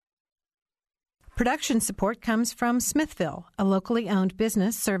Production support comes from Smithville, a locally owned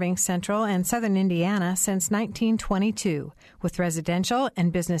business serving central and southern Indiana since 1922, with residential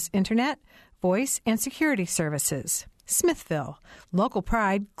and business internet, voice, and security services. Smithville, local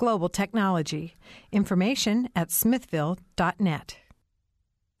pride, global technology. Information at smithville.net.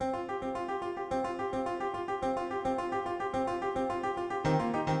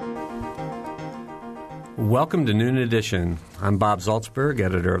 Welcome to Noon Edition. I'm Bob Zaltzberg,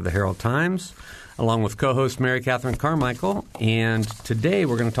 editor of the Herald-Times, along with co-host Mary Catherine Carmichael, and today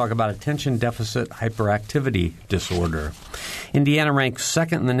we're going to talk about attention deficit hyperactivity disorder. Indiana ranks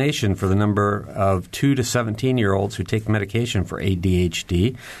second in the nation for the number of 2 to 17-year-olds who take medication for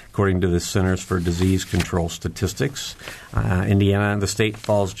ADHD, according to the Centers for Disease Control statistics. Indiana, the state,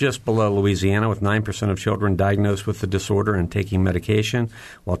 falls just below Louisiana, with 9% of children diagnosed with the disorder and taking medication,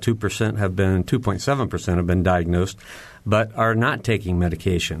 while 2.7% have been diagnosed but are not taking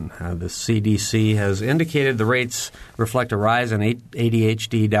medication. The CDC has indicated the rates reflect a rise in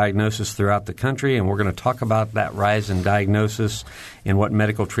ADHD diagnosis throughout the country, and we're going to talk about that rise in diagnosis and what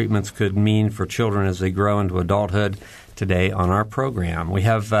medical treatments could mean for children as they grow into adulthood today on our program. We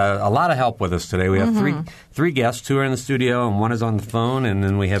have a lot of help with us today. We have three guests. 2 are in the studio and 1 is on the phone, and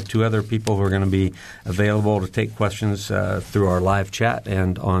then we have 2 other people who are going to be available to take questions through our live chat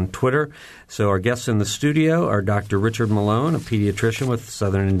and on Twitter. So our guests in the studio are Dr. Richard Malone, a pediatrician with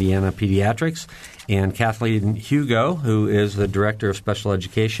Southern Indiana Pediatrics, and Kathleen Hugo, who is the Director of Special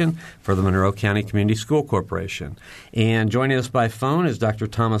Education for the Monroe County Community School Corporation. And joining us by phone is Dr.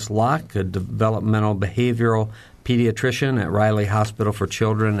 Thomas Locke, a developmental behavioral pediatrician at Riley Hospital for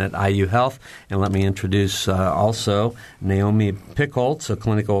Children at IU Health. And let me introduce also Naomi Pickholtz, a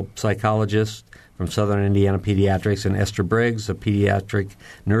clinical psychologist from Southern Indiana Pediatrics, and Esther Briggs, a pediatric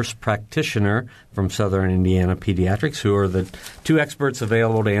nurse practitioner from Southern Indiana Pediatrics, who are the 2 experts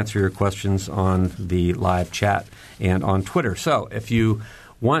available to answer your questions on the live chat and on Twitter. So if you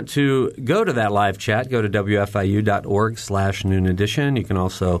want to go to that live chat, go to wfiu.org/Noon Edition. You can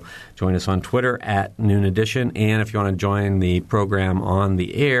also join us on Twitter at Noon Edition. And if you want to join the program on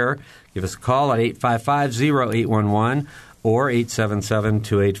the air, give us a call at 855-0811 or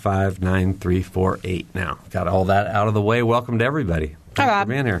 877-285-9348. Now, got all that out of the way. Welcome to everybody. Thanks for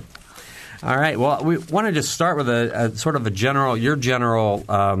being here. All right. Well, we want to just start with a sort of your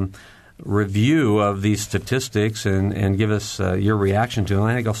general review of these statistics and give us your reaction to them.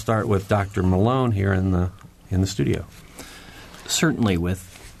 I think I'll start with Dr. Malone here in the studio. Certainly with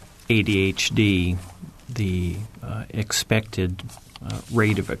ADHD, the expected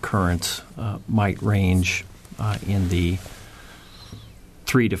rate of occurrence might range in the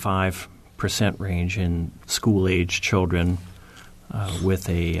 3 to 5% range in school-age children with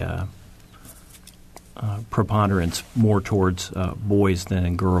a preponderance more towards boys than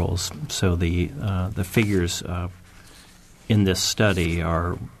in girls. So the figures in this study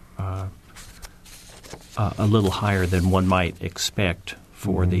are a little higher than one might expect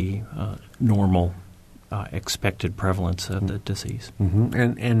for the normal expected prevalence of the disease.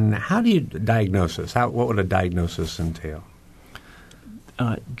 Mm-hmm. And how do you diagnose this? What would a diagnosis entail?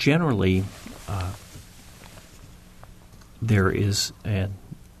 Generally, there is an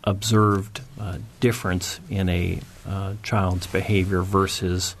observed difference in a child's behavior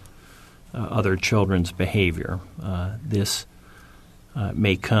versus other children's behavior. This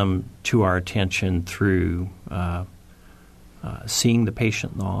may come to our attention through seeing the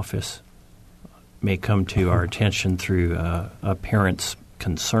patient in the office, may come to our attention through a parent's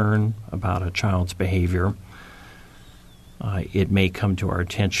concern about a child's behavior. It may come to our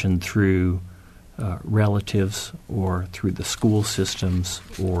attention through relatives or through the school systems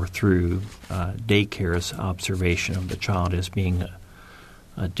or through daycare's observation of the child as being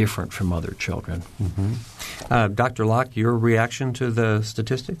different from other children. Mm-hmm. Dr. Locke, your reaction to the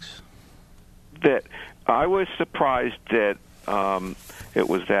statistics? That I was surprised that it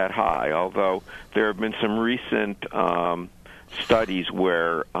was that high, although there have been some recent studies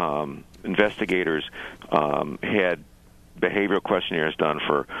where investigators had behavioral questionnaires done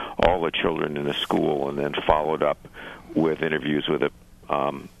for all the children in the school and then followed up with interviews with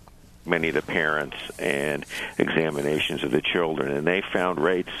many of the parents and examinations of the children, and they found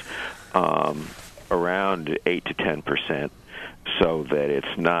rates around 8 to 10%, so that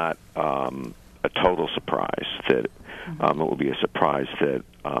it's not a total surprise. That it will be a surprise that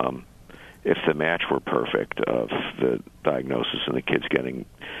if the match were perfect of the diagnosis and the kids getting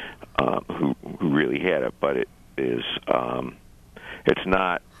who really had it, but it is it's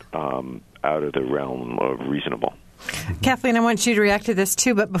not out of the realm of reasonable. Kathleen, I want you to react to this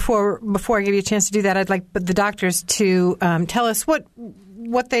too, but before I give you a chance to do that, I'd like the doctors to tell us what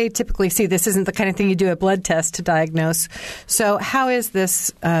what they typically see. This isn't the kind of thing you do a blood test to diagnose. So how is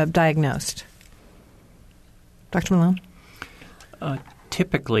this diagnosed? Dr. Malone?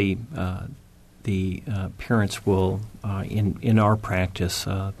 Typically, the parents will, in our practice,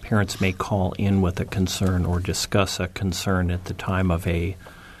 parents may call in with a concern or discuss a concern at the time of a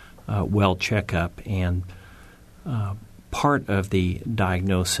well checkup, and part of the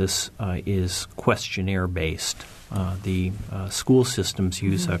diagnosis is questionnaire-based. The school systems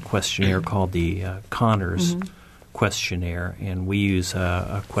use a questionnaire called the Connors questionnaire, and we use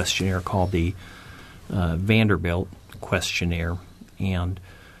a questionnaire called the Vanderbilt questionnaire. And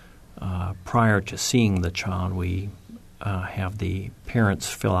prior to seeing the child, we have the parents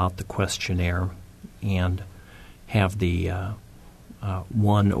fill out the questionnaire and have the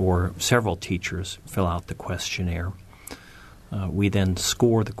one or several teachers fill out the questionnaire. We then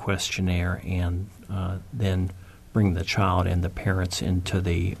score the questionnaire and then bring the child and the parents into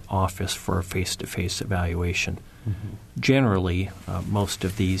the office for a face-to-face evaluation. Generally, most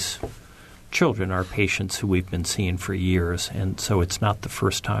of these children are patients who we've been seeing for years, and so it's not the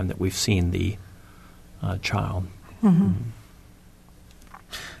first time that we've seen the child.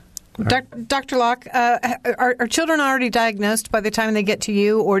 Dr. Locke, are children already diagnosed by the time they get to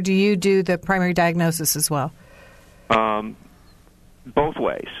you, or do you do the primary diagnosis as well? Both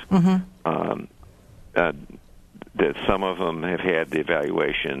ways. That some of them have had the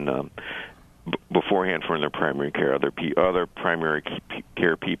evaluation beforehand for their primary care. Other primary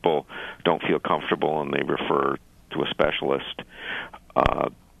care people don't feel comfortable and they refer to a specialist.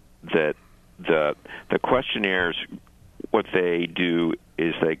 That the questionnaires, what they do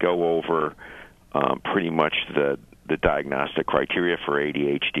is they go over pretty much the diagnostic criteria for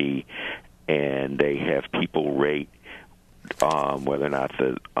ADHD, and they have people rate whether or not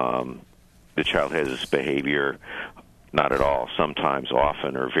the child has this behavior. Not at all, sometimes,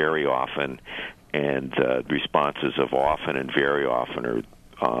 often, or very often, and the responses of often and very often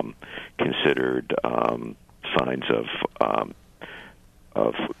are considered signs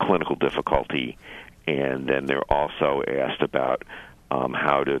of clinical difficulty, and then they're also asked about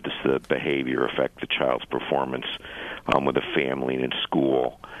how does the behavior affect the child's performance with the family and in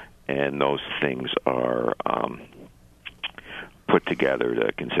school, and those things are put together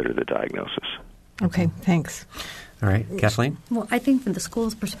to consider the diagnosis. Okay, thanks. All right, Kathleen? Well, I think from the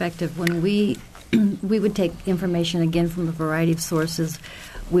school's perspective, when we would take information, again, from a variety of sources.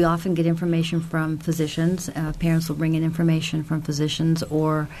 We often get information from physicians. Parents will bring in information from physicians,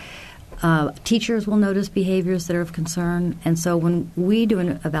 or teachers will notice behaviors that are of concern. And so when we do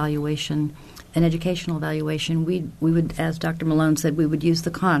an evaluation, an educational evaluation, we would, as Dr. Malone said, we would use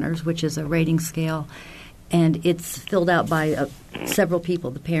the Connors, which is a rating scale. And it's filled out by several people,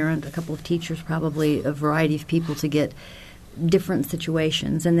 the parent, a couple of teachers, probably a variety of people, to get different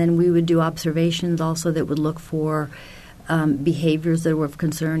situations. And then we would do observations also that would look for behaviors that were of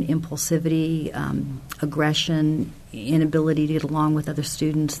concern, impulsivity, aggression, inability to get along with other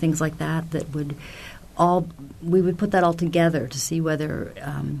students, things like that, we would put that all together to see whether,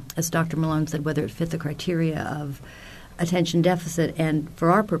 as Dr. Malone said, whether it fit the criteria of attention deficit, and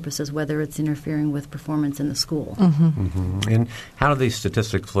for our purposes, whether it's interfering with performance in the school. And how do these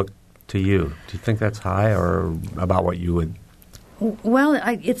statistics look to you? Do you think that's high, or about what you would? Well,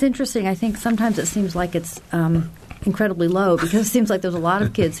 it's interesting. I think sometimes it seems like it's incredibly low, because it seems like there's a lot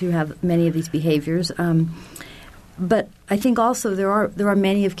of kids who have many of these behaviors. But I think also there are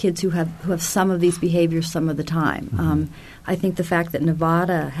many of kids who have some of these behaviors some of the time. I think the fact that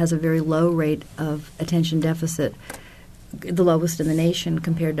Nevada has a very low rate of attention deficit, the lowest in the nation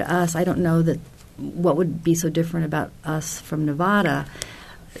compared to us, I don't know that what would be so different about us from Nevada.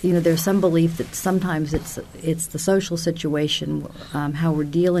 You know, there's some belief that sometimes it's the social situation, how we're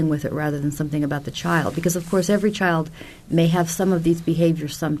dealing with it, rather than something about the child. Because, of course, every child may have some of these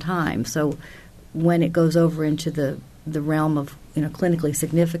behaviors sometime. So when it goes over into the realm of, clinically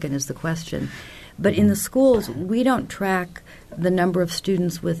significant is the question. But in the schools, we don't track the number of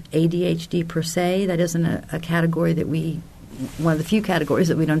students with ADHD per se. That isn't a category that one of the few categories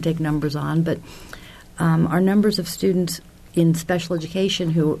that we don't take numbers on. But our numbers of students in special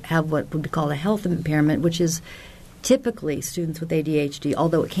education who have what would be called a health impairment, which is typically students with ADHD,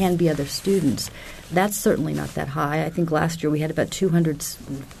 although it can be other students, that's certainly not that high. I think last year we had about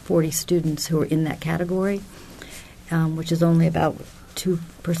 240 students who were in that category, which is only about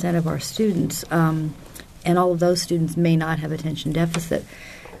 2% of our students. And all of those students may not have attention deficit.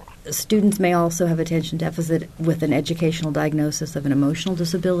 students may also have attention deficit with an educational diagnosis of an emotional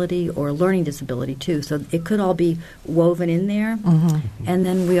disability or a learning disability too. So it could all be woven in there. And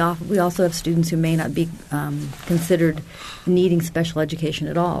then we also have students who may not be considered needing special education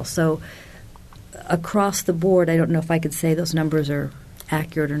at all. So across the board, I don't know if I could say those numbers are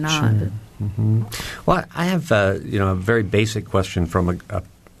accurate or not. Sure. Well, I have a very basic question from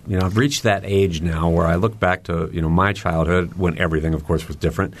I've reached that age now where I look back to, my childhood when everything, of course, was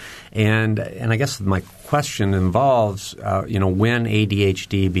different. And I guess my question involves, when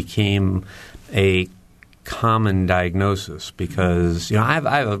ADHD became a common diagnosis. Because, I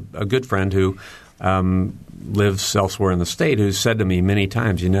have a good friend who lives elsewhere in the state who's said to me many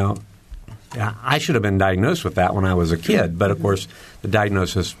times, I should have been diagnosed with that when I was a kid. But, of course, the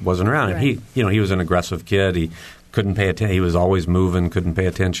diagnosis wasn't around. Right. And he was an aggressive kid. He couldn't pay attention. He was always moving, couldn't pay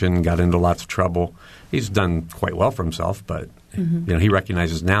attention, got into lots of trouble. He's done quite well for himself, but he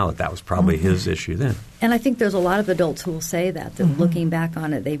recognizes now that was probably his issue then. And I think there's a lot of adults who will say that looking back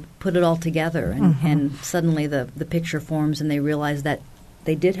on it, they put it all together and suddenly the picture forms and they realize that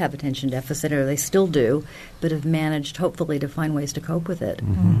they did have attention deficit, or they still do, but have managed hopefully to find ways to cope with it.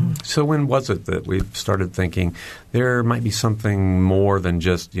 So when was it that we started thinking there might be something more than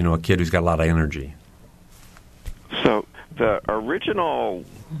just, a kid who's got a lot of energy? So the original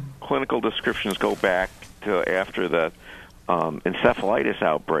clinical descriptions go back to after the encephalitis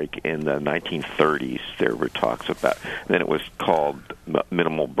outbreak in the 1930s. There were talks about, then it was called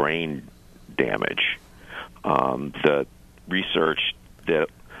minimal brain damage. The research that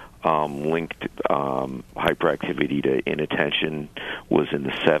linked hyperactivity to inattention was in the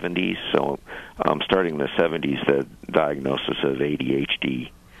 70s. So starting in the 70s, the diagnosis of ADHD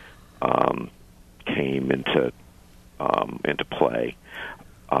came into play.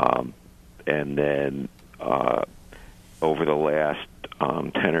 And then over the last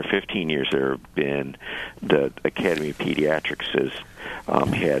 10 or 15 years, there have been the Academy of Pediatrics has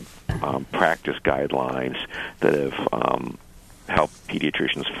had practice guidelines that have helped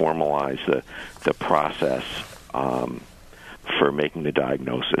pediatricians formalize the process for making the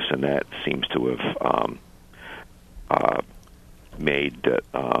diagnosis, and that seems to have made the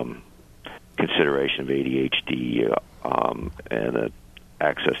consideration of ADHD and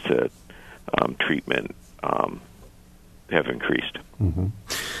access to treatment have increased.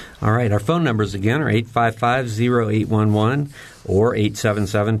 All right. Our phone numbers again are 855-0811 or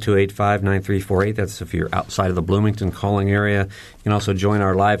 877-285-9348. That's if you're outside of the Bloomington calling area. You can also join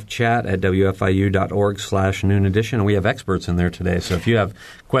our live chat at wfiu.org/noon edition. And we have experts in there today. So if you have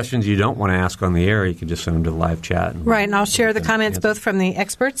questions you don't want to ask on the air, you can just send them to the live chat. Right. And I'll share the comments both from the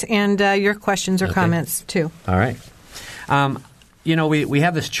experts and your questions or comments, too. All right. We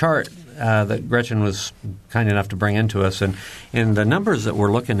have this chart that Gretchen was kind enough to bring into us, and the numbers that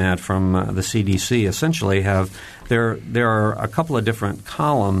we're looking at from the CDC essentially have there are a couple of different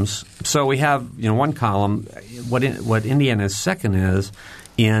columns. So we have one column. What Indiana's second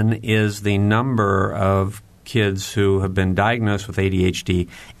is the number of kids who have been diagnosed with ADHD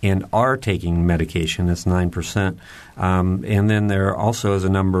and are taking medication. That's 9%. And then there also is a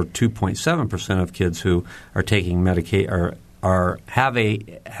number 2.7% of kids who are taking medication have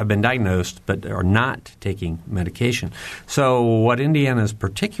been diagnosed but are not taking medication. So what Indiana is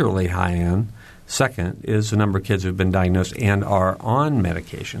particularly high in, second, is the number of kids who have been diagnosed and are on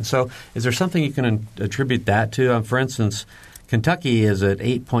medication. So is there something you can attribute that to? For instance, Kentucky is at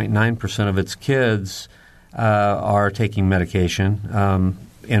 8.9% of its kids are taking medication, and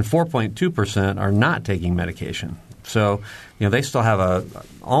 4.2% are not taking medication. So, they still have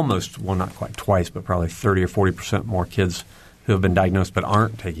not quite twice, but probably 30 or 40% more kids who have been diagnosed but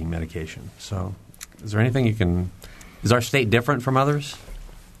aren't taking medication. So is there anything is our state different from others?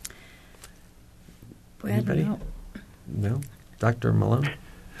 Well, anybody? No? Dr. Malone?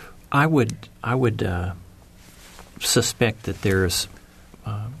 I would suspect that there's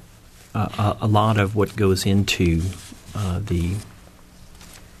a lot of what goes into the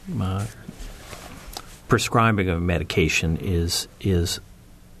prescribing of medication is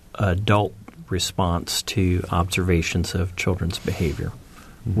adult response to observations of children's behavior,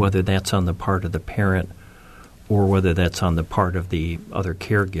 whether that's on the part of the parent or whether that's on the part of the other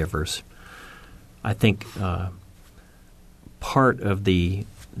caregivers. I think part of the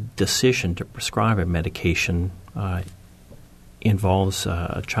decision to prescribe a medication involves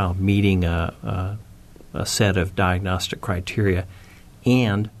a child meeting a set of diagnostic criteria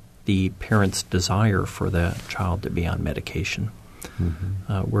and the parent's desire for the child to be on medication.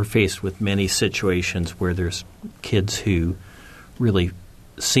 We're faced with many situations where there's kids who really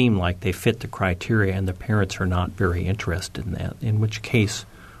seem like they fit the criteria and the parents are not very interested in that, in which case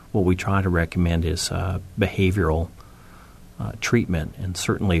what we try to recommend is behavioral treatment, and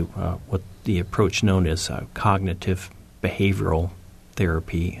certainly what the approach known as cognitive behavioral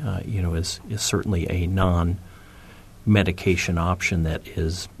therapy, is certainly a non-medication option that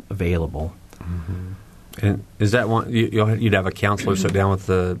is available. Mm-hmm. And is that one you'd have a counselor sit down with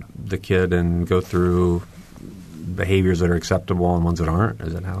the kid and go through behaviors that are acceptable and ones that aren't?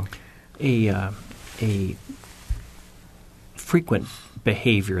 Is that how? A frequent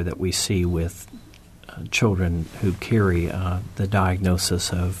behavior that we see with children who carry the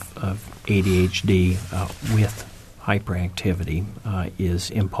diagnosis of ADHD with hyperactivity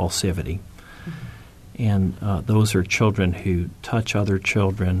is impulsivity. Mm-hmm. And those are children who touch other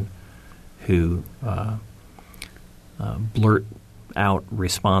children, who blurt out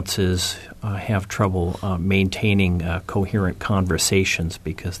responses, have trouble maintaining coherent conversations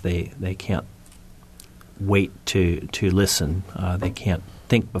because they can't wait to listen. They can't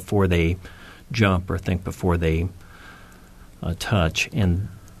think before they jump or think before they touch. And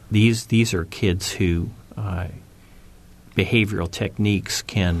these are kids who behavioral techniques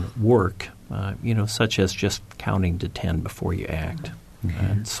can work, such as just counting to 10 before you act. Mm-hmm.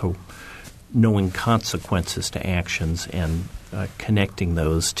 And so knowing consequences to actions and connecting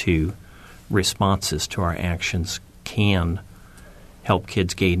those to responses to our actions can help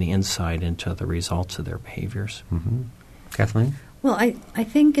kids gain insight into the results of their behaviors. Mm-hmm. Kathleen? Well, I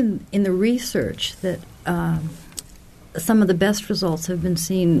think in the research that some of the best results have been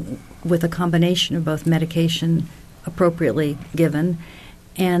seen with a combination of both medication appropriately given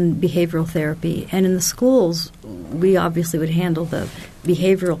and behavioral therapy. And in the schools, we obviously would handle the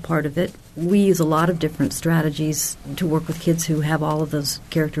behavioral part of it. We use a lot of different strategies to work with kids who have all of those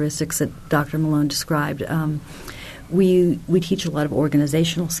characteristics that Dr. Malone described. We teach a lot of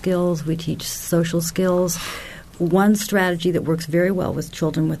organizational skills. We teach social skills. One strategy that works very well with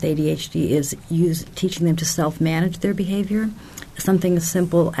children with ADHD is teaching them to self-manage their behavior. Something as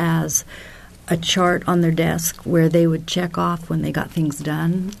simple as a chart on their desk where they would check off when they got things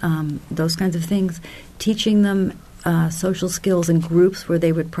done, those kinds of things. Teaching them social skills in groups where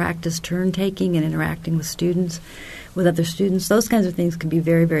they would practice turn-taking and interacting with other students. Those kinds of things can be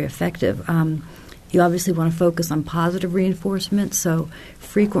very, very effective. You obviously want to focus on positive reinforcement, so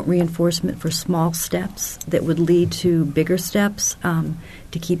frequent reinforcement for small steps that would lead to bigger steps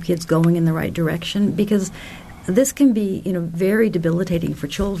to keep kids going in the right direction, because this can be, very debilitating for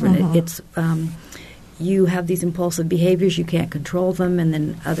children. Mm-hmm. It's you have these impulsive behaviors, you can't control them, and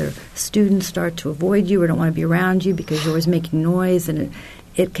then other students start to avoid you or don't want to be around you because you're always making noise, and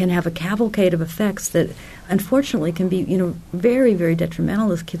it can have a cavalcade of effects that unfortunately can be, very, very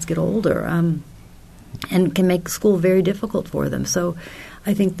detrimental as kids get older, and can make school very difficult for them. So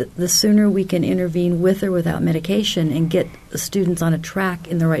I think that the sooner we can intervene with or without medication and get the students on a track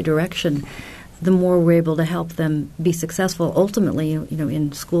in the right direction, the more we're able to help them be successful ultimately,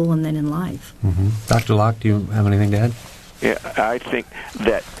 in school and then in life. Mm-hmm. Dr. Locke, do you have anything to add? Yeah, I think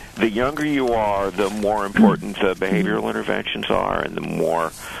that the younger you are, the more important the behavioral interventions are, and the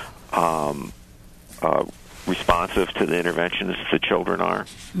more responsive to the interventions the children are.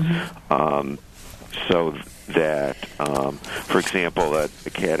 Mm-hmm. So that, for example,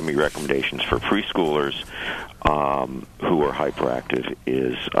 Academy recommendations for preschoolers who are hyperactive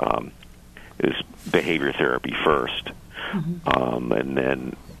is behavior therapy first, mm-hmm. And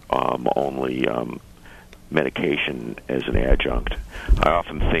then only medication as an adjunct. I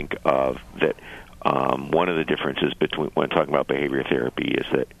often think of that one of the differences between when talking about behavior therapy is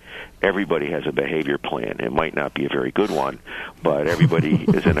that everybody has a behavior plan. It might not be a very good one, but everybody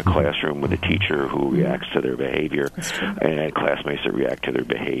is in a classroom with a teacher who reacts to their behavior and classmates that react to their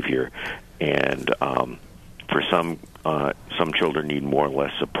behavior. And for some children need more or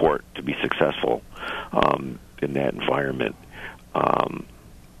less support to be successful in that environment.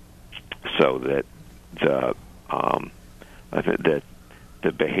 So that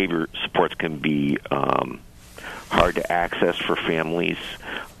the behavior supports can be hard to access for families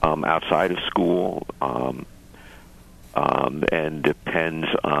outside of school, and depends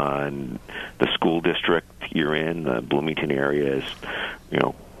on the school district you're in. The Bloomington area is,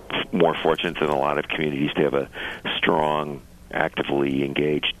 more fortunate than a lot of communities to have a strong, actively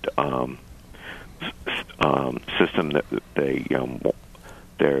engaged system that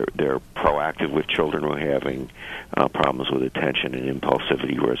they're proactive with children who are having problems with attention and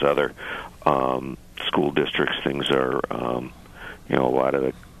impulsivity, whereas other school districts, things are, a lot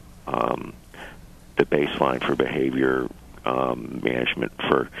of the baseline for behavior management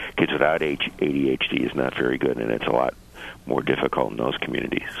for kids without ADHD is not very good, and it's a lot more difficult in those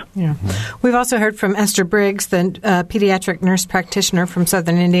communities. Yeah. We've also heard from Esther Briggs, the pediatric nurse practitioner from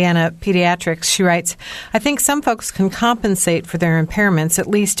Southern Indiana Pediatrics. She writes, I think some folks can compensate for their impairments, at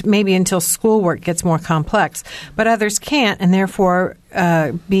least maybe until schoolwork gets more complex, but others can't and therefore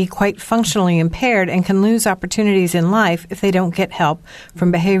be quite functionally impaired and can lose opportunities in life if they don't get help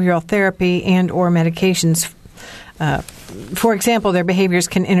from behavioral therapy and or medications. For example, their behaviors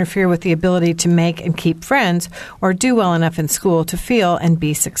can interfere with the ability to make and keep friends or do well enough in school to feel and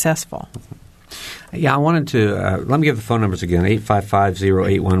be successful. Yeah, I wanted to let me give the phone numbers again,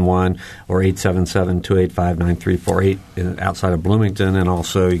 855-0811 or 877-285-9348 outside of Bloomington, and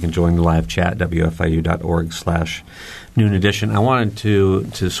also you can join the live chat, wfiu.org/Noon Edition. I wanted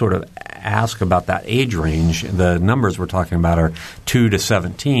to sort of ask about that age range. The numbers we're talking about are 2 to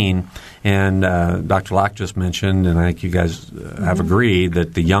 17, and Dr. Locke just mentioned, and I think you guys have agreed,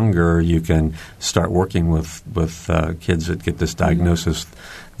 that the younger you can start working with kids that get this diagnosis,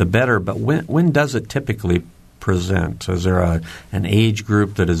 the better. But when does it typically present? So is there an age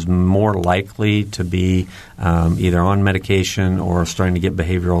group that is more likely to be either on medication or starting to get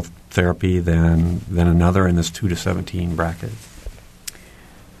behavioral therapy than another in this 2 to 17 bracket?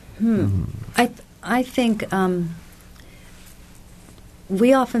 I think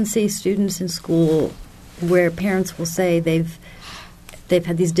we often see students in school where parents will say they've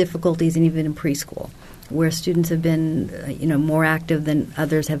had these difficulties, and even in preschool, where students have been more active than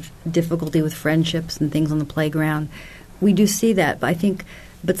others, have difficulty with friendships and things on the playground. We do see that, but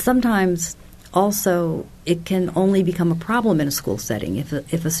sometimes also it can only become a problem in a school setting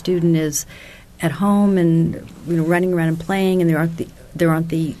if a student is at home and running around and playing, and there aren't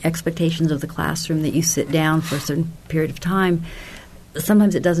the expectations of the classroom that you sit down for a certain period of time.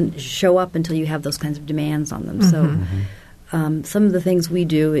 Sometimes it doesn't show up until you have those kinds of demands on them. So some of the things we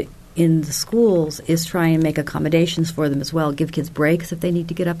do in the schools is try and make accommodations for them as well, give kids breaks if they need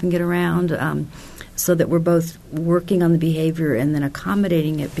to get up and get around, so that we're both working on the behavior and then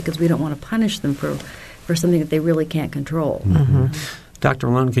accommodating it, because we don't want to punish them for something that they really can't control. Dr.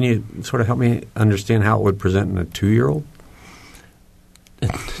 Malone, can you sort of help me understand how it would present in a 2-year-old?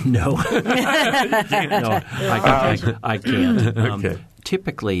 No. No, I can't. Okay.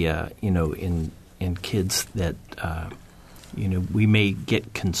 Typically, in kids that we may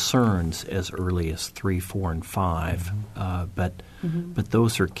get concerns as early as 3, 4, and 5, but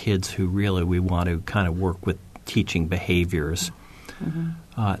those are kids who really we want to kind of work with teaching behaviors.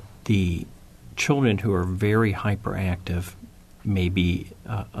 The children who are very hyperactive may be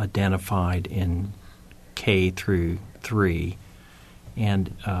identified in K through 3.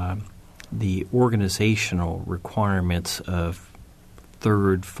 And the organizational requirements of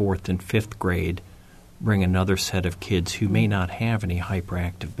 3rd, 4th, and 5th grade bring another set of kids who may not have any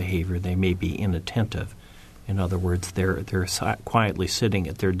hyperactive behavior. They may be inattentive. In other words, they're quietly sitting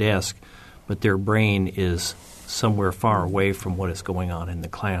at their desk, but their brain is somewhere far away from what is going on in the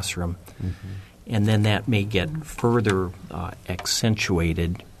classroom. And then that may get further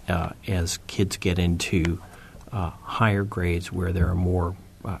accentuated as kids get into higher grades where there are more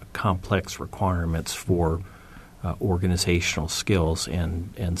complex requirements for organizational skills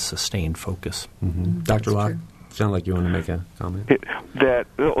and sustained focus. Dr. Locke, sound like you want to make a comment? There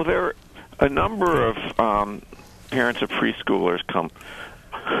are a number of parents of preschoolers come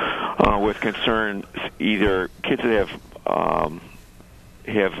with concerns, either kids that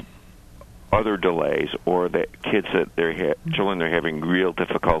have other delays, or that kids that children are having real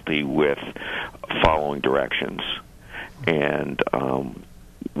difficulty with following directions. And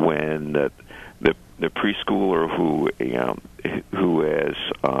when the preschooler who is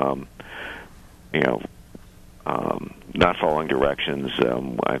not following directions,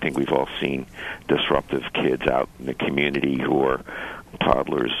 I think we've all seen disruptive kids out in the community who are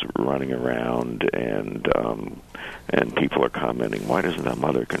toddlers running around, and people are commenting, why doesn't the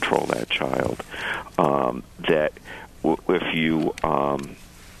mother control that child? That if you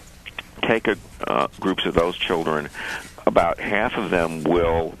take groups of those children, about half of them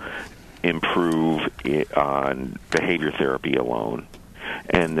will improve on behavior therapy alone.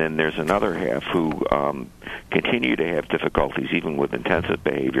 And then there's another half who continue to have difficulties even with intensive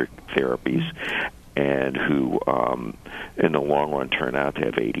behavior therapies, and who in the long run turn out to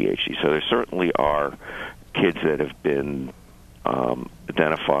have ADHD. So there certainly are kids that have been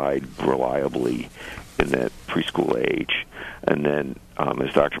identified reliably in that preschool age. And then,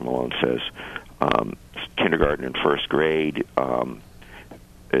 as Dr. Malone says, kindergarten and first grade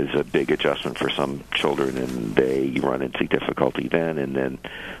is a big adjustment for some children, and they run into difficulty then. And then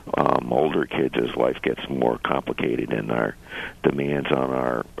older kids, as life gets more complicated and our demands on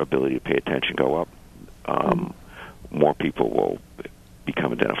our ability to pay attention go up, more people will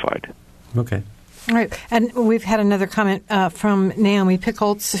become identified. Okay. All right. And we've had another comment from Naomi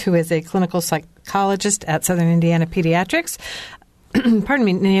Pickholtz, who is a clinical psychologist at Southern Indiana Pediatrics. Pardon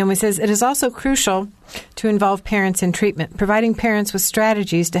me, Naomi says, it is also crucial to involve parents in treatment, providing parents with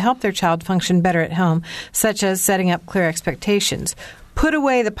strategies to help their child function better at home, such as setting up clear expectations. Put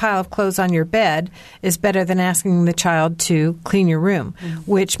away the pile of clothes on your bed is better than asking the child to clean your room,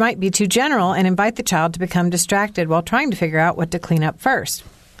 which might be too general and invite the child to become distracted while trying to figure out what to clean up first.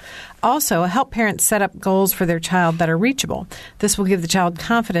 Also, help parents set up goals for their child that are reachable. This will give the child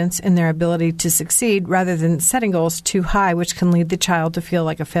confidence in their ability to succeed rather than setting goals too high, which can lead the child to feel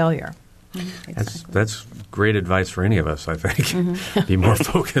like a failure. Exactly. That's great advice for any of us, I think. Be more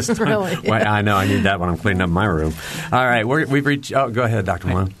focused. Really? I know. I need that when I'm cleaning up my room. All right. We've reached – go ahead, Dr.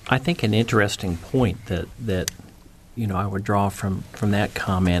 Malone. I think an interesting point that I would draw from that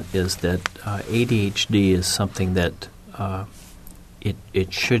comment is that ADHD is something that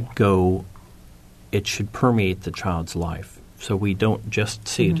it should permeate the child's life. So we don't just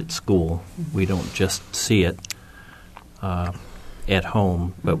see it at school. We don't just see it at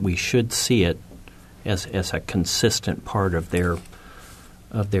home, but we should see it as a consistent part of their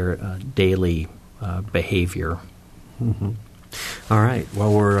daily behavior. Mm-hmm. All right.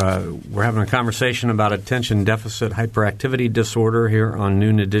 Well, we're having a conversation about attention deficit hyperactivity disorder here on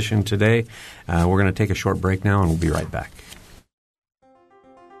Noon Edition today. We're going to take a short break now, and we'll be right back.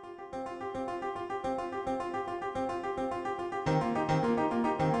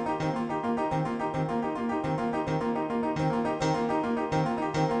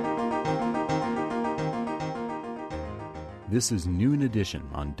 This is Noon Edition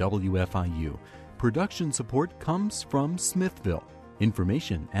on WFIU. Production support comes from Smithville.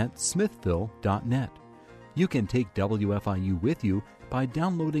 Information at smithville.net. You can take WFIU with you by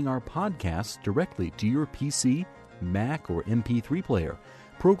downloading our podcasts directly to your PC, Mac, or MP3 player.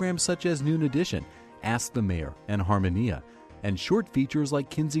 Programs such as Noon Edition, Ask the Mayor, and Harmonia, and short features like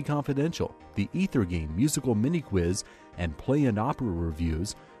Kinsey Confidential, the Ether Game musical mini-quiz, and play and opera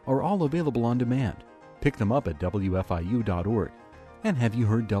reviews are all available on demand. Pick them up at WFIU.org. And have you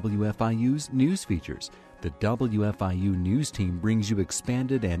heard WFIU's news features? The WFIU news team brings you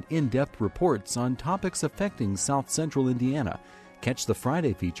expanded and in-depth reports on topics affecting South Central Indiana. Catch the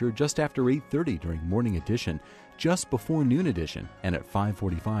Friday feature just after 8:30 during Morning Edition, just before Noon Edition, and at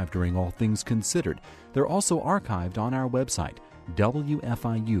 5:45 during All Things Considered. They're also archived on our website,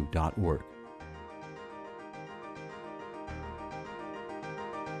 WFIU.org.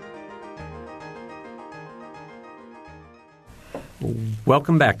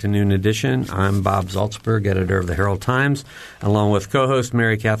 Welcome back to Noon Edition. I'm Bob Zaltzberg, editor of the Herald Times, along with co-host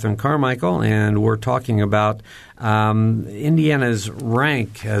Mary Catherine Carmichael, and we're talking about Indiana's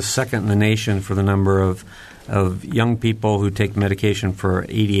rank as second in the nation for the number of young people who take medication for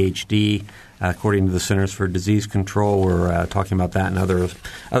ADHD. According to the Centers for Disease Control, we're talking about that and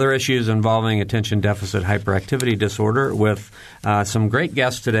other issues involving attention deficit hyperactivity disorder with some great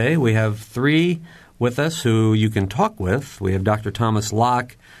guests today. We have three with us who you can talk with. We have Dr. Thomas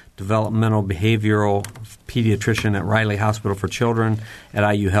Locke, developmental behavioral pediatrician at Riley Hospital for Children at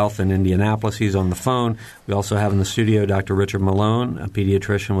IU Health in Indianapolis. He's on the phone. We also have in the studio Dr. Richard Malone, a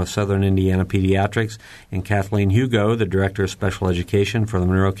pediatrician with Southern Indiana Pediatrics, and Kathleen Hugo, the Director of Special Education for the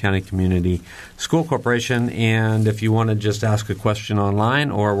Monroe County Community School Corporation. And if you want to just ask a question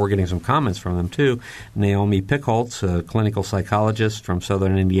online, or we're getting some comments from them too, Naomi Pickholtz, a clinical psychologist from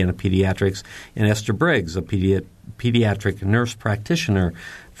Southern Indiana Pediatrics, and Esther Briggs, a pediatric nurse practitioner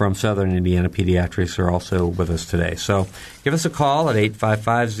from Southern Indiana Pediatrics, are also with us today. So give us a call at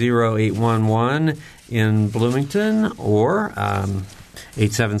 855-0811 in Bloomington or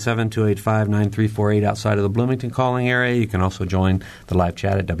 877-285-9348 outside of the Bloomington calling area. You can also join the live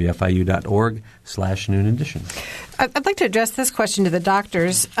chat at wfiu.org/Noon Edition. I'd like to address this question to the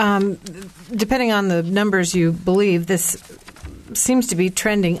doctors. Depending on the numbers you believe, this seems to be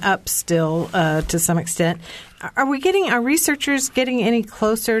trending up still to some extent. Are researchers getting any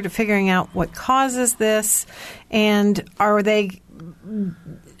closer to figuring out what causes this? And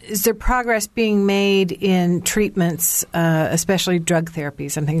is there progress being made in treatments, especially drug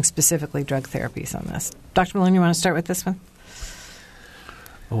therapies? I'm thinking specifically drug therapies on this. Dr. Malone, you want to start with this one?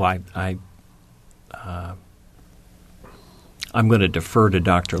 I'm going to defer to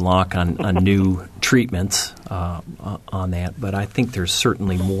Dr. Locke on new treatments on that, but I think there's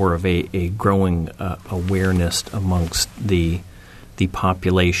certainly more of a growing awareness amongst the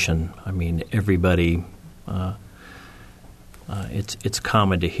population. I mean, everybody. It's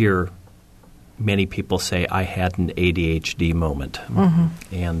common to hear many people say, "I had an ADHD moment,"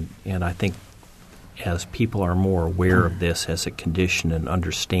 and I think as people are more aware of this as a condition and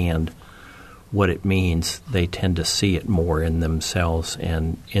understand what it means, they tend to see it more in themselves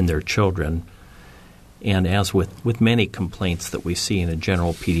and in their children. And as with many complaints that we see in a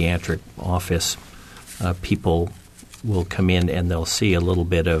general pediatric office, people will come in and they'll see a little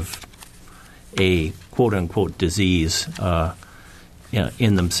bit of a quote-unquote disease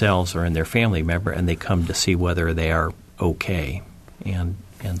in themselves or in their family member, and they come to see whether they are okay. And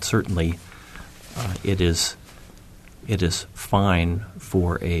certainly it is fine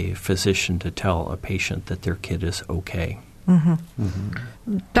for a physician to tell a patient that their kid is okay. Mm-hmm.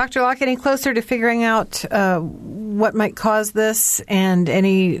 Mm-hmm. Dr. Locke, any closer to figuring out what might cause this and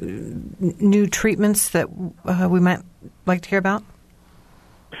any new treatments that we might like to hear about?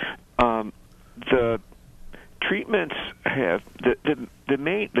 The treatments have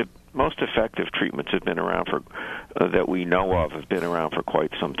the most effective treatments have been around for that we know of have been around for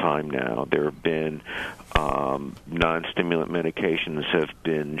quite some time now. There have been non-stimulant medications have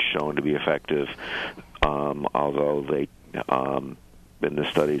been shown to be effective, although they in the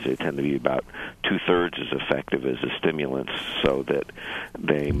studies they tend to be about 2/3 as effective as the stimulants, so that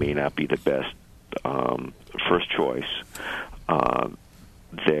they may not be the best first choice.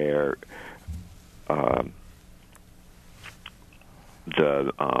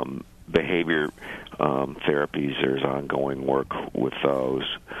 The behavior therapies, there's ongoing work with those.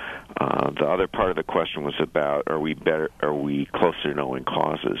 The other part of the question was about are we closer to knowing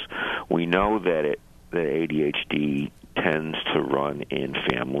causes? We know that ADHD tends to run in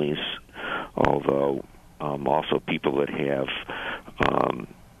families, although also people that have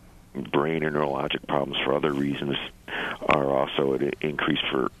brain or neurologic problems for other reasons are also at an increased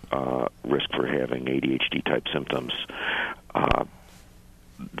risk for having ADHD-type symptoms.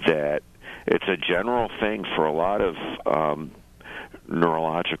 That it's a general thing for a lot of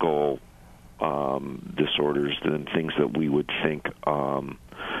neurological disorders than things that we would think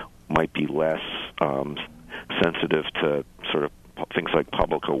might be less sensitive to sort of things like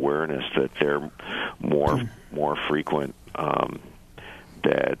public awareness, that they're more frequent.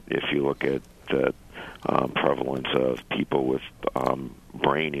 That if you look at the prevalence of people with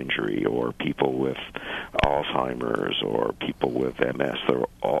brain injury or people with Alzheimer's or people with MS, they're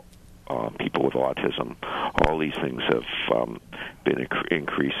all people with autism. All these things have been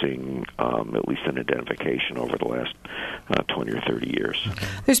increasing, at least in identification, over the last 20 or 30 years.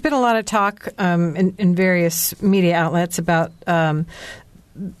 There's been a lot of talk in various media outlets about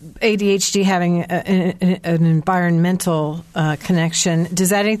ADHD having an environmental connection. Does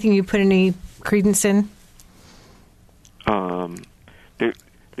that anything you put any credence in?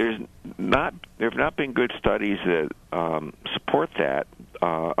 There have not been good studies that support that.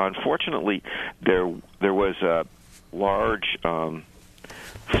 Unfortunately, there was a large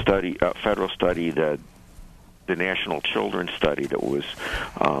study, federal study, the National Children's Study, that was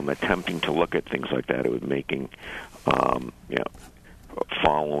attempting to look at things like that. It was making,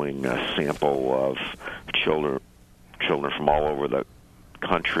 following a sample of children from all over the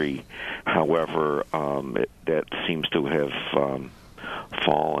country. However, that seems to have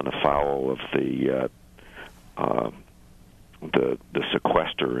fallen afoul of the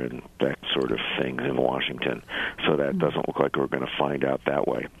sequester and that sort of things in Washington. So that doesn't look like we're going to find out that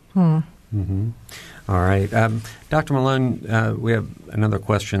way. Mm-hmm. All right. Dr. Malone, we have another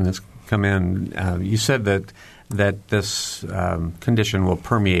question that's come in. You said that this condition will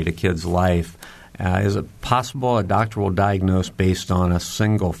permeate a kid's life. Is it possible a doctor will diagnose based on a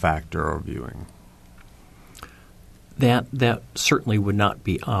single factor or viewing? That certainly would not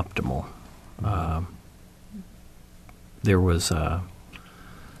be optimal. There was a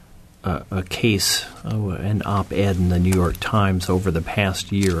case, an op-ed in the New York Times over the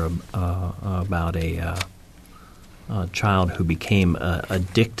past year about a child who became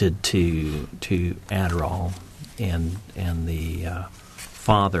addicted to Adderall, and the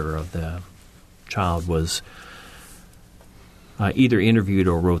father of the child was either interviewed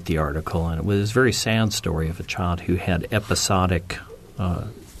or wrote the article, and it was a very sad story of a child who had episodic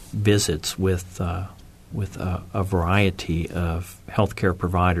visits with a variety of healthcare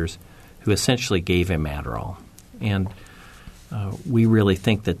providers who essentially gave him Adderall. And we really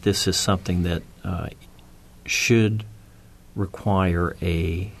think that this is something that should require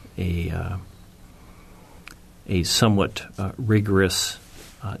a somewhat rigorous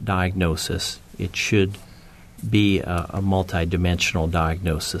diagnosis. It should be a multidimensional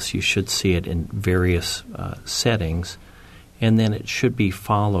diagnosis. You should see it in various settings, and then it should be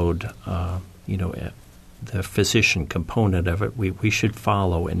followed, the physician component of it, we should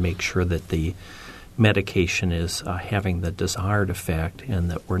follow and make sure that the medication is having the desired effect and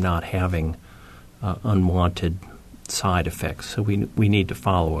that we're not having unwanted side effects. So we need to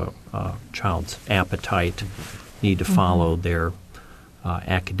follow a child's appetite, need to follow their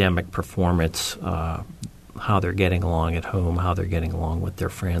academic performance, how they're getting along at home, how they're getting along with their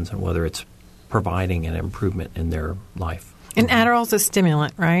friends, and whether it's providing an improvement in their life. And Adderall's a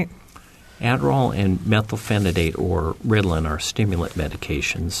stimulant, right? Adderall and methylphenidate or Ritalin are stimulant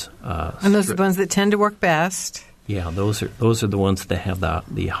medications. And those are the ones that tend to work best. Yeah, those are the ones that have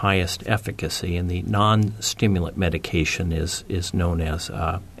the highest efficacy, and the non-stimulant medication is known as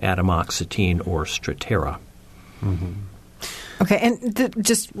atomoxetine or Strattera. Mm-hmm. Okay, and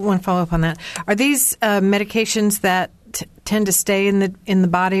just one follow-up on that. Are these medications that tend to stay in the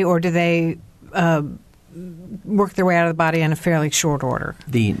body, or do they work their way out of the body in a fairly short order?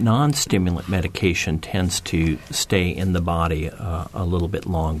 The non-stimulant medication tends to stay in the body a little bit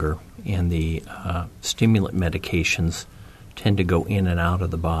longer, and the stimulant medications tend to go in and out of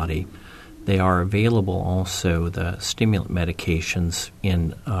the body. They are available also, the stimulant medications,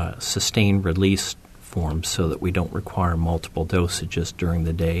 in sustained release forms so that we don't require multiple dosages during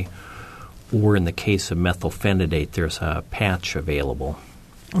the day. Or in the case of methylphenidate, there's a patch available.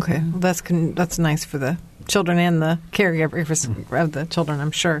 Okay, well, that's nice for the children and the caregivers of the children,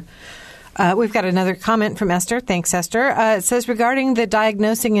 I'm sure. We've got another comment from Esther. Thanks, Esther. It says, regarding the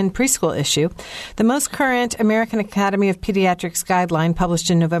diagnosing in preschool issue, the most current American Academy of Pediatrics guideline published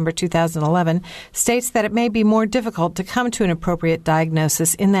in November 2011 states that it may be more difficult to come to an appropriate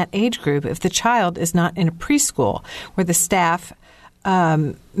diagnosis in that age group if the child is not in a preschool where the staff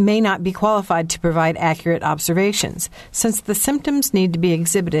may not be qualified to provide accurate observations. Since the symptoms need to be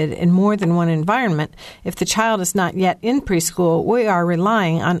exhibited in more than one environment, if the child is not yet in preschool, we are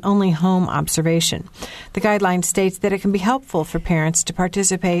relying on only home observation. The guideline states that it can be helpful for parents to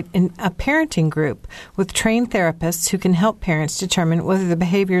participate in a parenting group with trained therapists who can help parents determine whether the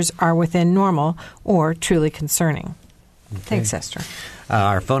behaviors are within normal or truly concerning. Okay. Thanks, Esther.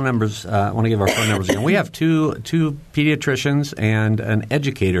 Our phone numbers, I want to give our phone numbers again. We have two pediatricians and an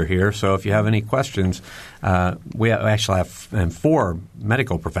educator here, so if you have any questions, we actually have 4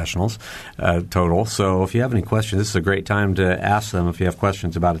 medical professionals total. So if you have any questions, this is a great time to ask them. If you have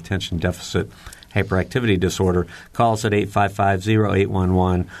questions about attention deficit hyperactivity disorder, call us at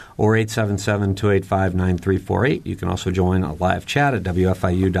 855-0811 or 877-285-9348. You can also join a live chat at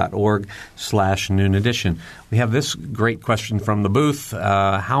wfiu.org/noon edition. We have this great question from the booth.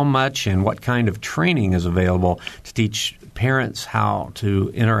 How much and what kind of training is available to teach parents how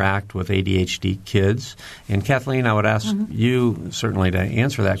to interact with ADHD kids? And Kathleen, I would ask you certainly to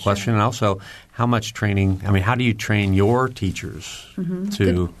answer that question. And also, how much training, how do you train your teachers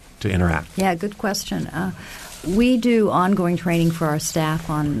to interact? Yeah, good question. We do ongoing training for our staff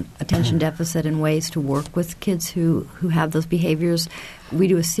on attention deficit and ways to work with kids who have those behaviors. We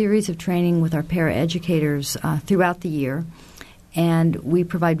do a series of training with our paraeducators throughout the year, and we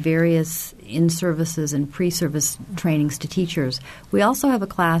provide various in-services and pre-service trainings to teachers. We also have a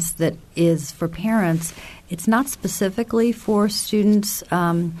class that is for parents. It's not specifically for students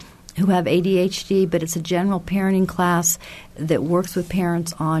who have ADHD, but it's a general parenting class that works with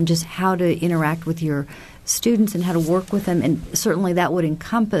parents on just how to interact with your students and how to work with them. And certainly that would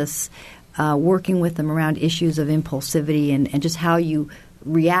encompass working with them around issues of impulsivity and just how you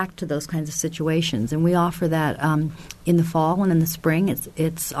react to those kinds of situations. And we offer that in the fall and in the spring.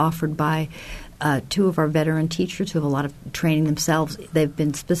 It's offered by 2 of our veteran teachers who have a lot of training themselves. They've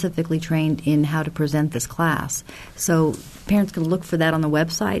been specifically trained in how to present this class. So parents can look for that on the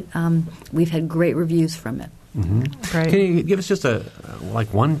website. We've had great reviews from it. Mm-hmm. Great. Can you give us just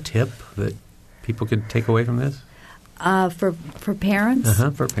one tip that people could take away from this? For parents?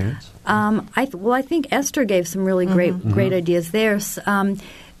 For parents. I think Esther gave some really great ideas there.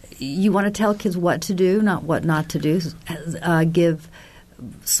 You want to tell kids what to do, not what not to do. Give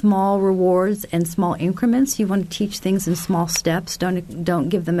small rewards and small increments. You want to teach things in small steps. Don't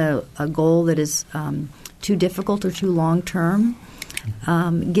give them a goal that is too difficult or too long term.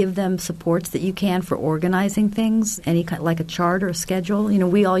 Give them supports that you can for organizing things, any kind, like a chart or a schedule.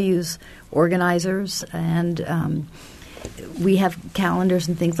 We all use organizers, and we have calendars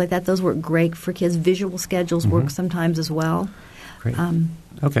and things like that. Those work great for kids. Visual schedules work sometimes as well. Great.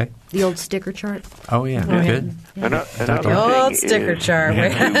 Okay. The old sticker chart. Oh, yeah. Good. Yeah. Another old sticker chart.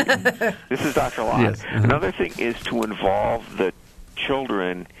 This is Dr. Lott. Yes. Another thing is to involve the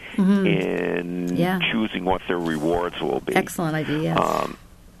children in choosing what their rewards will be. Excellent idea, yes.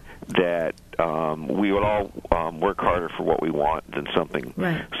 That we would all work harder for what we want than something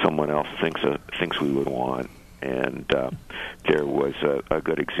someone else thinks we would want. And there was a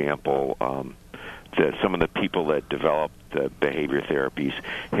good example some of the people that developed the behavior therapies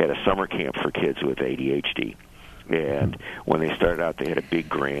had a summer camp for kids with ADHD. And when they started out, they had a big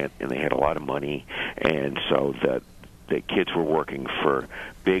grant, and they had a lot of money, and so the kids were working for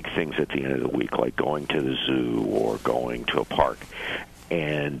big things at the end of the week, like going to the zoo or going to a park.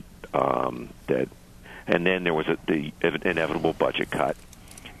 And and then there was the inevitable budget cut,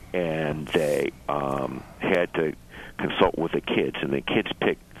 and they had to consult with the kids, and the kids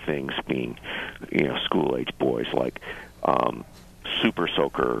picked things, being school-age boys, like super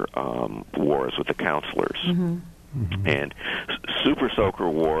soaker wars with the counselors. Mm-hmm. Mm-hmm. And super soaker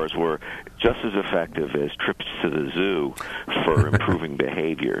wars were just as effective as trips to the zoo for improving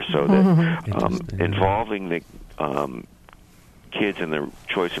behavior. So that involving the kids in the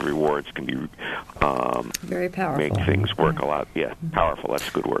choice of rewards can be very powerful. Make things work a lot. Yeah, powerful. That's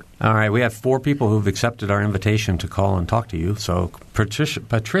a good word. All right, we have 4 people who've accepted our invitation to call and talk to you. So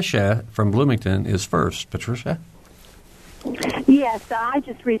Patricia from Bloomington is first. Patricia? Yes, I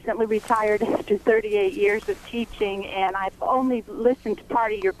just recently retired after 38 years of teaching, and I've only listened to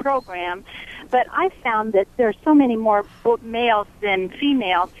part of your program, but I found that there are so many more males than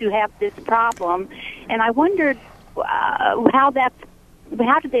females who have this problem, and I wondered how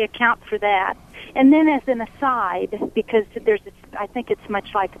do they account for that? And then as an aside, because I think it's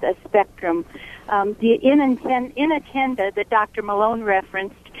much like the spectrum, the inattenda that Dr. Malone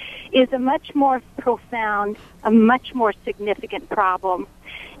referenced is a much more profound, a much more significant problem.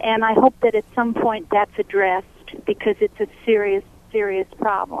 And I hope that at some point that's addressed, because it's a serious, serious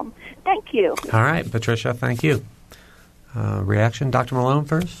problem. Thank you. All right, Patricia, thank you. Reaction, Dr. Malone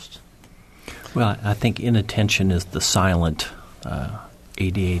first? Well, I think inattention is the silent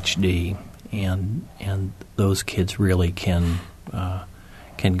ADHD, and those kids really can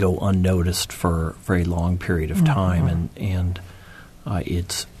go unnoticed for a very long period of time, and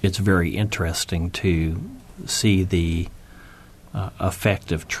it's very interesting to see the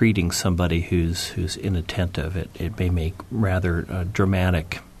effect of treating somebody who's inattentive. It may make rather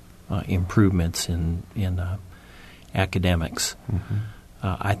dramatic improvements in academics. Mm-hmm.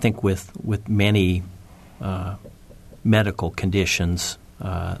 I think with many medical conditions,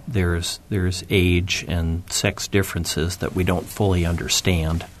 there's age and sex differences that we don't fully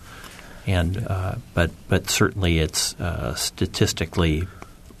understand, and but certainly it's statistically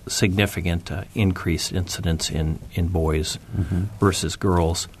significant increased incidence in boys versus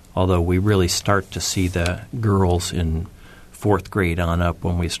girls. Although we really start to see the girls in 4th grade on up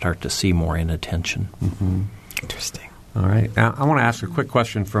when we start to see more inattention. Mm-hmm. Interesting. All right. Now, I want to ask a quick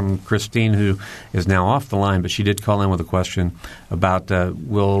question from Christine, who is now off the line, but she did call in with a question about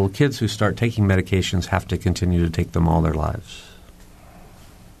will kids who start taking medications have to continue to take them all their lives?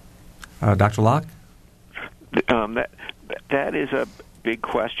 Dr. Locke? That is a big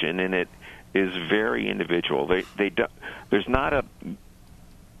question, and it is very individual. There's not a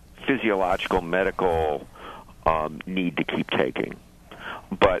physiological, medical need to keep taking,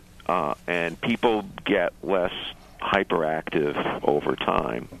 but and people get less hyperactive over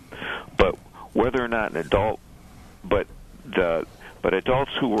time, but whether or not an adult, but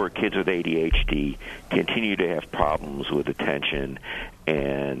adults who were kids with ADHD continue to have problems with attention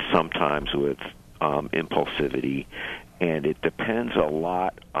and sometimes with impulsivity, and it depends a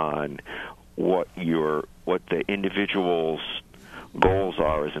lot on what the individual's goals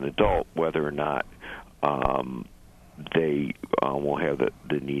are as an adult, whether or not they will have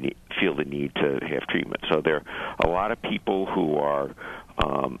feel the need to have treatment. So there are a lot of people who are,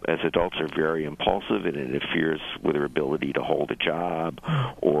 as adults, are very impulsive, and it interferes with their ability to hold a job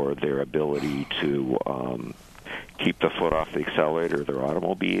or their ability to keep the foot off the accelerator of their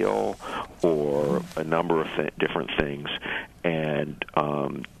automobile, or a number of different things. And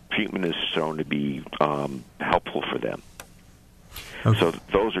treatment is shown to be helpful for them. Okay. So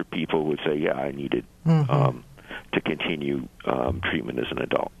those are people who would say, yeah, I needed to continue treatment as an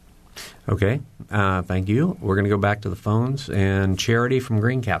adult. Okay. Thank you. We're going to go back to the phones. And Charity from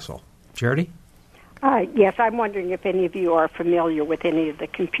Greencastle. Charity? Yes, I'm wondering if any of you are familiar with any of the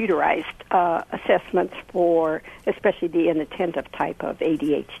computerized assessments for especially the inattentive type of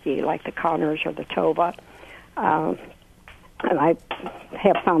ADHD, like the Conners or the TOVA. And I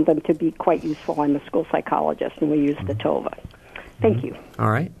have found them to be quite useful. I'm a school psychologist, and we use the TOVA. Thank you. All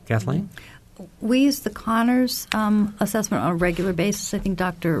right. Kathleen? We use the Conners assessment on a regular basis. I think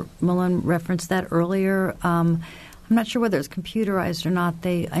Dr. Malone referenced that earlier. I'm not sure whether it's computerized or not.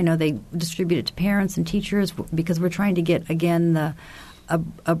 I know they distribute it to parents and teachers because we're trying to get, again,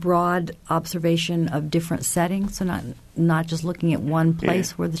 a broad observation of different settings, so not just looking at one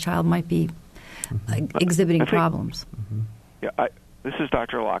place where the child might be exhibiting problems. Yeah, this is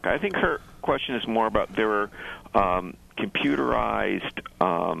Dr. Locke. I think question is more about there are computerized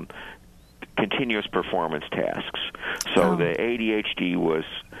continuous performance tasks. So the ADHD was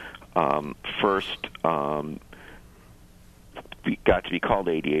first got to be called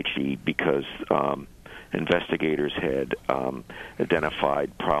ADHD because investigators had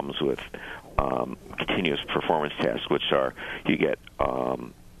identified problems with continuous performance tasks, which are you get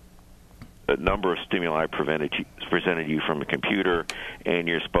a number of stimuli presented to you from a computer, and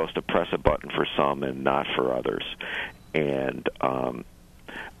you're supposed to press a button for some and not for others. And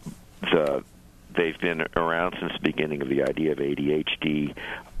they've been around since the beginning of the idea of ADHD,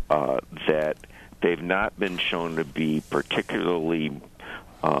 that they've not been shown to be particularly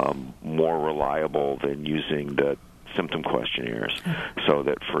more reliable than using the symptom questionnaires. So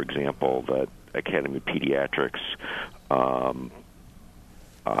that, for example, the Academy of Pediatrics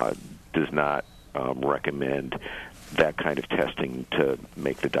does not recommend that kind of testing to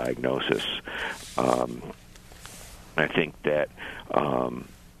make the diagnosis. I think that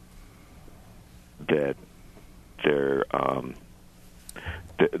they're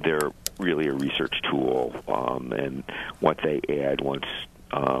really a research tool, and what they add once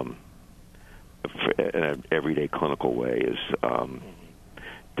in an everyday clinical way is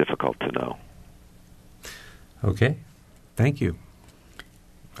difficult to know. Okay. Thank you.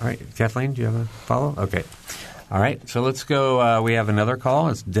 All right. Kathleen, do you have a follow? Okay. All right. So let's go. We have another call.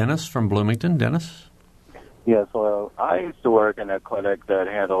 It's Dennis from Bloomington. Dennis? Yes, well, I used to work in a clinic that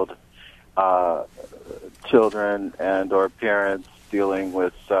handled children and or parents dealing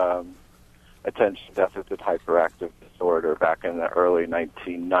with attention deficit hyperactive disorder back in the early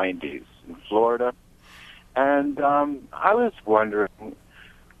 1990s in Florida. And I was wondering,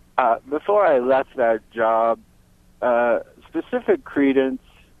 before I left that job, specific credence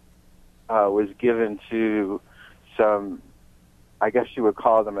was given to some, I guess you would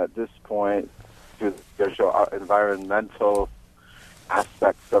call them at this point, to the environmental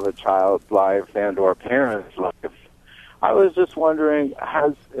aspects of a child's life and or parent's life. I was just wondering,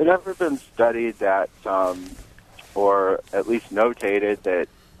 has it ever been studied that, or at least notated that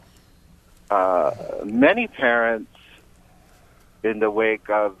many parents, in the wake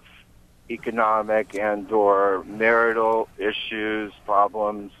of economic and or marital issues,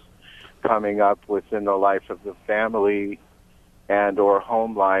 problems coming up within the life of the family and or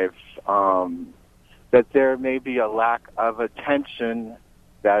home life, that there may be a lack of attention,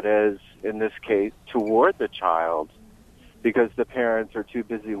 that is, in this case, toward the child, because the parents are too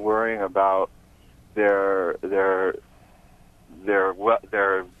busy worrying about their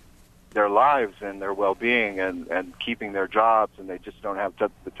lives and their well-being and keeping their jobs, and they just don't have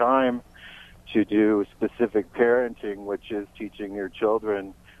the time to do specific parenting, which is teaching your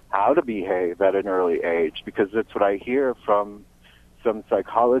children how to behave at an early age, because that's what I hear from some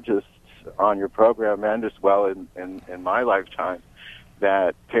psychologists on your program and as well in my lifetime,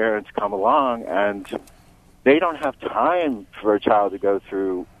 that parents come along and they don't have time for a child to go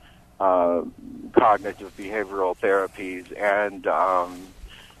through cognitive behavioral therapies and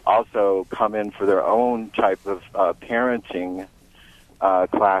also come in for their own type of parenting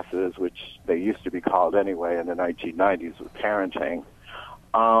classes, which they used to be called anyway in the 1990s with parenting.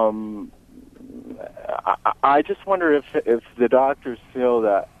 I just wonder if the doctors feel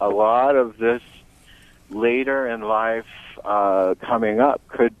that a lot of this later in life coming up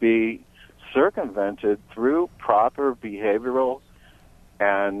could be circumvented through proper behavioral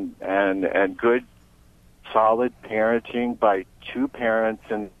and good solid parenting by two parents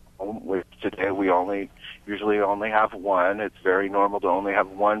in home, which today we usually only have one. It's very normal to only have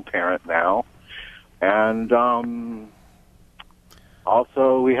one parent now. And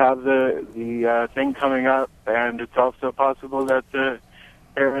also we have the thing coming up, and it's also possible that the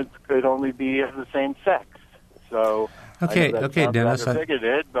parents could only be of the same sex. So okay, Dennis.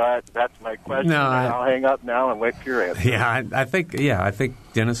 Bigoted, but that's my question. No, I'll hang up now and wait for your answer. Yeah, I think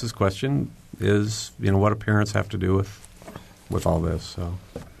Dennis's question is, what do parents have to do with all this? So,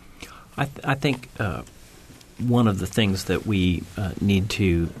 I think one of the things that we need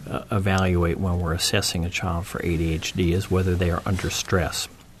to evaluate when we're assessing a child for ADHD is whether they are under stress.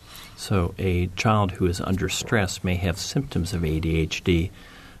 So, a child who is under stress may have symptoms of ADHD,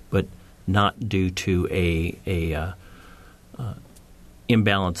 but not due to a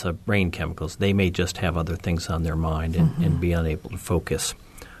imbalance of brain chemicals. They may just have other things on their mind and be unable to focus.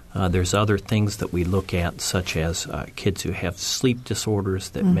 There's other things that we look at, such as kids who have sleep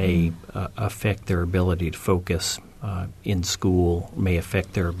disorders that may affect their ability to focus in school, may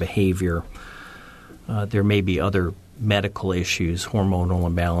affect their behavior. There may be other medical issues, hormonal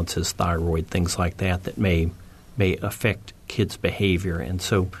imbalances, thyroid, things like that may affect kids' behavior. And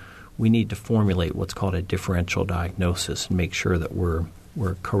so we need to formulate what's called a differential diagnosis and make sure that we're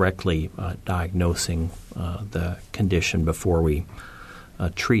correctly diagnosing the condition before we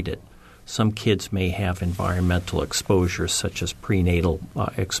treat it. Some kids may have environmental exposure, such as prenatal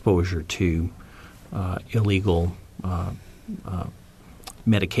exposure to illegal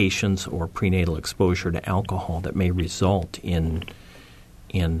medications or prenatal exposure to alcohol that may result in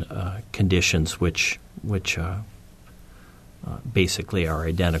conditions which basically are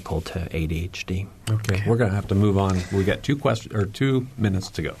identical to ADHD. Okay, we're going to have to move on. We got 2 minutes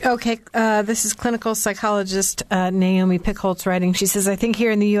to go. Okay, this is clinical psychologist Naomi Pickholtz writing. She says, I think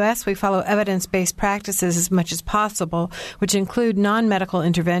here in the U.S. we follow evidence-based practices as much as possible, which include non-medical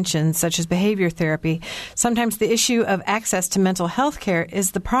interventions such as behavior therapy. Sometimes the issue of access to mental health care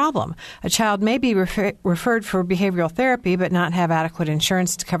is the problem. A child may be referred for behavioral therapy but not have adequate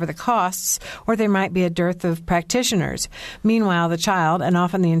insurance to cover the costs, or there might be a dearth of practitioners. Meanwhile, the child, and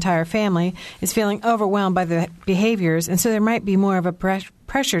often the entire family, is feeling overwhelmed by the behaviors, and so there might be more of a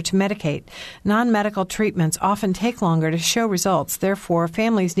pressure to medicate. Non-medical treatments often take longer to show results. Therefore,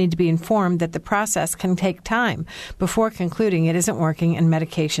 families need to be informed that the process can take time before concluding it isn't working and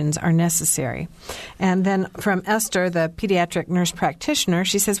medications are necessary. And then from Esther, the pediatric nurse practitioner,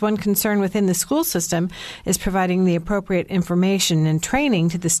 she says one concern within the school system is providing the appropriate information and training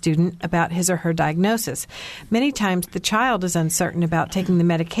to the student about his or her diagnosis. Many times the child is uncertain about taking the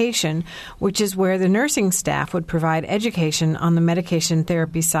medication, which is where the nursing staff would provide education on the medication therapy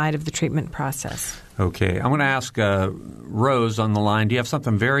side of the treatment process. Okay. I'm going to ask Rose on the line. Do you have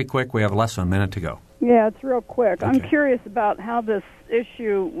something very quick? We have less than a minute to go. Yeah, it's real quick. Okay. I'm curious about how this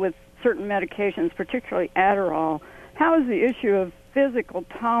issue with certain medications, particularly Adderall, how is the issue of physical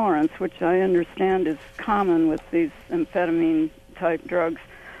tolerance, which I understand is common with these amphetamine-type drugs,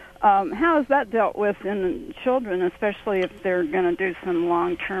 how is that dealt with in children, especially if they're going to do some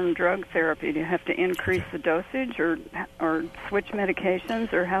long-term drug therapy? Do you have to increase the dosage or switch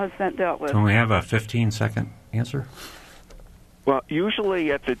medications, or how is that dealt with? Can we have a 15-second answer? Well,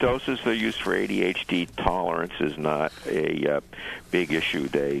 usually at the doses they're used for ADHD, tolerance is not a big issue.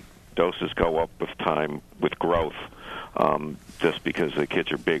 Doses go up with time, with growth, just because the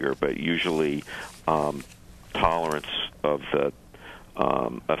kids are bigger, but usually tolerance of the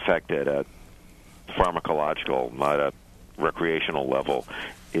effect at a pharmacological, not a recreational level,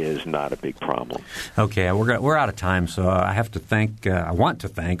 is not a big problem. Okay, we're out of time, so I want to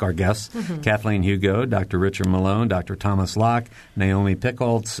thank our guests, Kathleen Hugo, Dr. Richard Malone, Dr. Thomas Locke, Naomi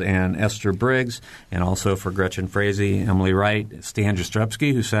Pickholtz, and Esther Briggs, and also for Gretchen Frazee, Emily Wright, Stan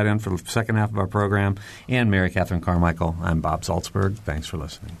Jastrzebski, who sat in for the second half of our program, and Mary Catherine Carmichael. I'm Bob Salzberg. Thanks for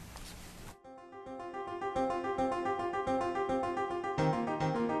listening.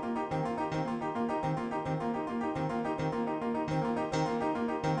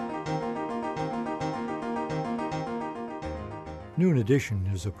 Noon Edition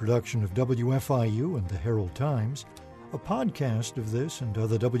is a production of WFIU and the Herald Times. A podcast of this and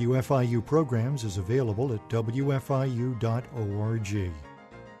other WFIU programs is available at wfiu.org.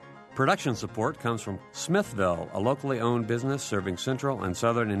 Production support comes from Smithville, a locally owned business serving central and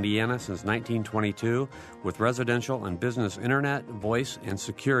southern Indiana since 1922 with residential and business internet, voice, and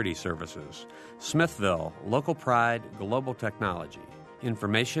security services. Smithville, local pride, global technology.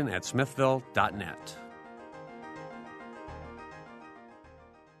 Information at smithville.net.